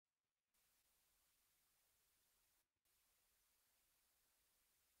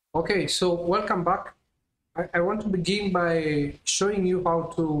Okay, so welcome back. I want to begin by showing you how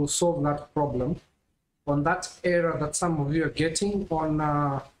to solve that problem on that error that some of you are getting on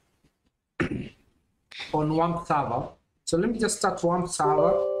WAMP server. So let me just start WAMP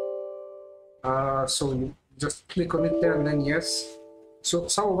server. So you just click on it there and then yes. So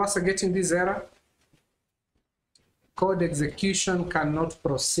some of us are getting this error. Code execution cannot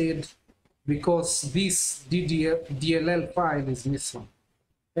proceed because this DLL file is missing.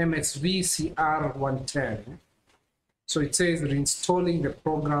 MSVCR110. So it says reinstalling the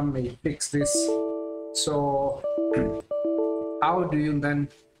program may fix this. So how do you then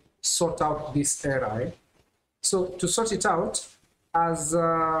sort out this error? So to sort it out, as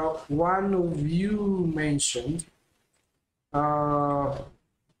one of you mentioned,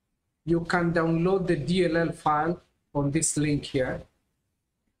 you can download the DLL file on this link here.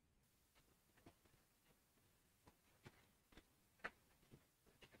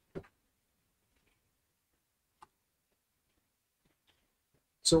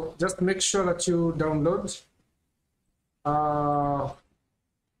 So just make sure that you download.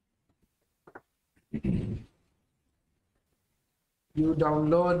 You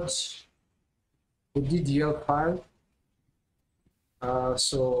download the DDL file.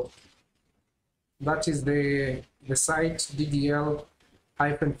 So that is the site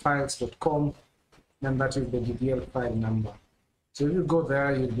ddl-files.com, and that is the DDL file number. So if you go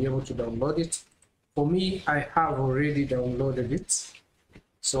there, you'll be able to download it. For me, I have already downloaded it.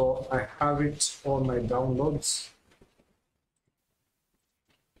 So I have it on my downloads.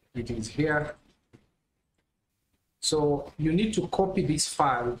 It is here. So you need to copy this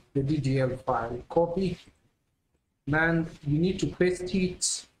file, the DDL file, copy. Then you need to paste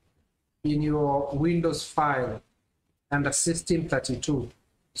it in your Windows file under System32.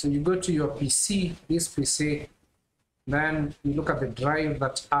 So you go to your PC, this PC, then you look at the drive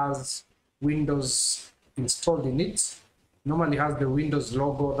that has Windows installed in it. Normally has the Windows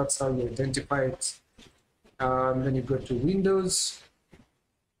logo, that's how you identify it. Then you go to Windows,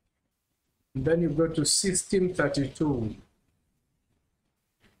 then you go to System32,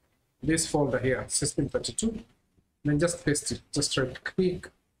 this folder here, System32, then just paste it, just right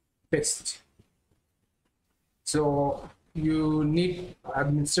click, paste. So you need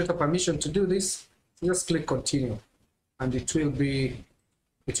administrator permission to do this, so just click continue, and it will be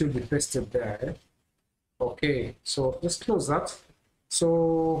pasted there. Okay, so just close that.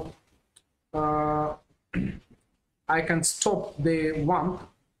 So I can stop the WAMP.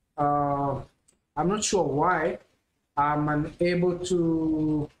 I'm not sure why I'm unable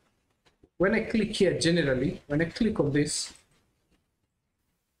to. When I click here, generally, when I click on this,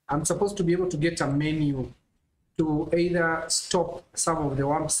 I'm supposed to be able to get a menu to either stop some of the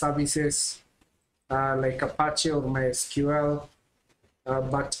WAMP services like Apache or MySQL,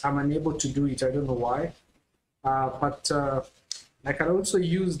 but I'm unable to do it. I don't know why. But I can also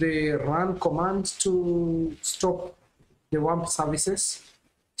use the run command to stop the WAMP services.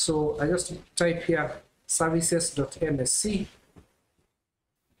 So I just type here services.msc.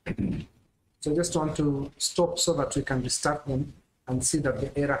 So I just want to stop so that we can restart them and see that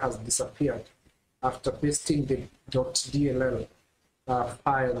the error has disappeared after pasting the .dll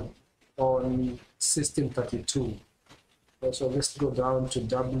file on System32. So let's go down to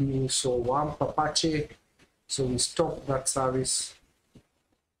W, so WAMP Apache. So we stop that service.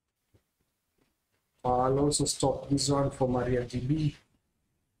 I'll also stop this one for MariaDB,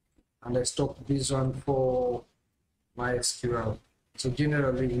 and I stop this one for MySQL. So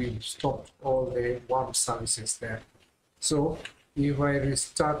generally we stopped all the WAMP services there. So if I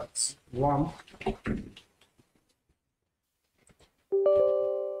restart WAMP,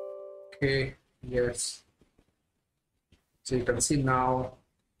 okay, yes. So you can see now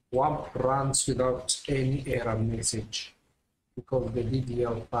WAMP runs without any error message because the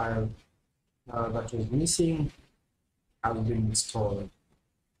DDL file that was missing has been installed.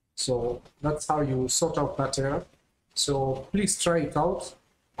 So that's how you sort out that error. So please try it out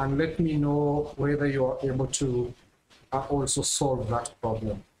and let me know whether you are able to also solve that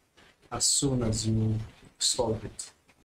problem as soon as you solve it.